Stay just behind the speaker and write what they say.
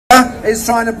is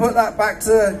trying to put that back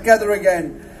together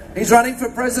again. He's running for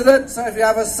president, so if you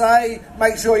have a say,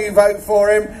 make sure you vote for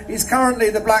him. He's currently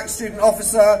the black student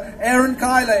officer,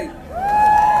 Kiely.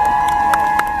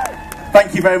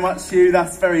 Thank you very much, Hugh.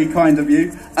 That's very kind of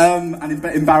you, and a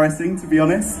bit embarrassing, to be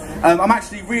honest. I'm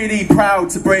actually really proud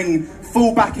to bring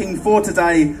full backing for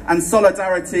today and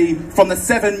solidarity from the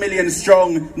 7 million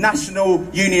strong National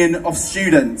Union of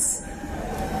Students.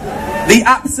 The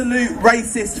absolute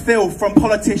racist filth from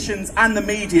politicians and the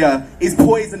media is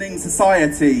poisoning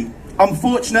society.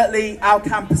 Unfortunately, our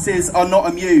campuses are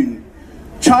not immune.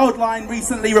 Childline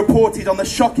recently reported on the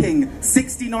shocking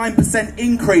 69%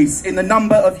 increase in the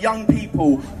number of young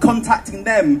people contacting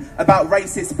them about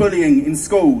racist bullying in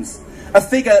schools, a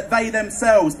figure they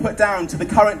themselves put down to the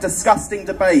current disgusting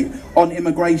debate on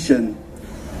immigration.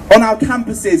 On our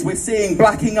campuses, we're seeing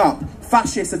blacking up,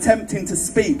 fascists attempting to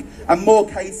speak, and more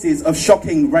cases of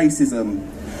shocking racism.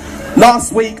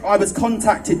 Last week, I was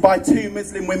contacted by 2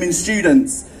 Muslim women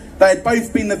students. They had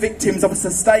both been the victims of a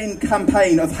sustained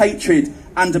campaign of hatred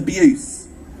and abuse.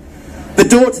 The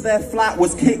door to their flat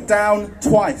was kicked down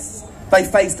twice. They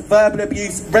faced verbal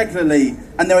abuse regularly,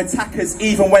 and their attackers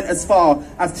even went as far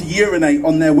as to urinate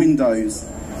on their windows.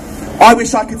 I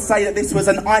wish I could say that this was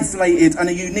an isolated and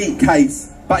a unique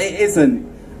case, but it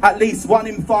isn't. At least 1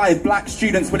 in 5 black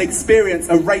students will experience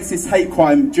a racist hate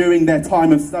crime during their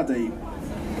time of study.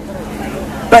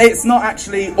 But it's not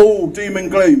actually all doom and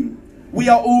gloom. We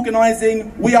are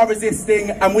organising, we are resisting,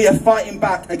 and we are fighting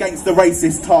back against the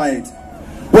racist tide.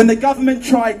 When the government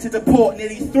tried to deport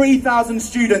nearly 3,000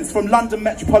 students from London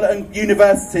Metropolitan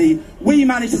University, we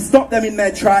managed to stop them in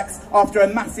their tracks after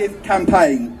a massive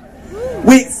campaign.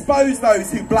 We expose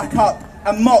those who black up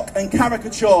and mock and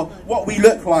caricature what we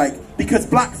look like, because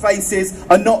black faces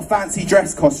are not fancy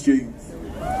dress costumes.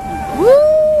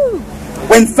 Woo!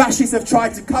 When fascists have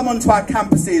tried to come onto our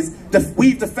campuses,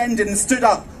 we've defended and stood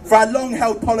up for our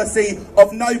long-held policy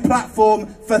of no platform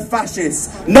for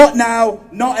fascists. Not now,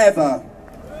 not ever.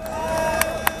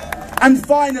 And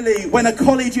finally, when a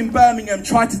college in Birmingham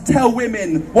tried to tell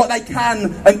women what they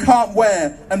can and can't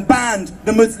wear and banned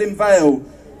the Muslim veil,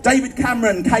 David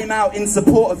Cameron came out in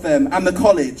support of them and the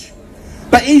college.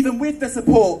 But even with the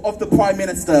support of the Prime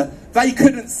Minister, they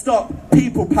couldn't stop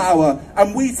people power,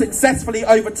 and we successfully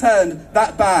overturned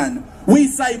that ban. We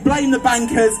say blame the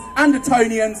bankers and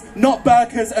Natyionals, not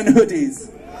burqas and hoodies.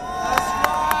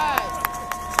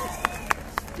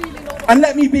 And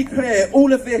let me be clear,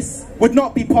 all of this would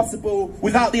not be possible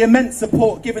without the immense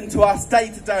support given to us day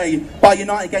to day by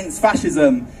Unite Against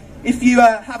Fascism. If you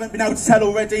haven't been able to tell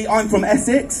already, I'm from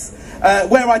Essex.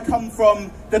 Where I come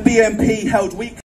from, the BNP held weekly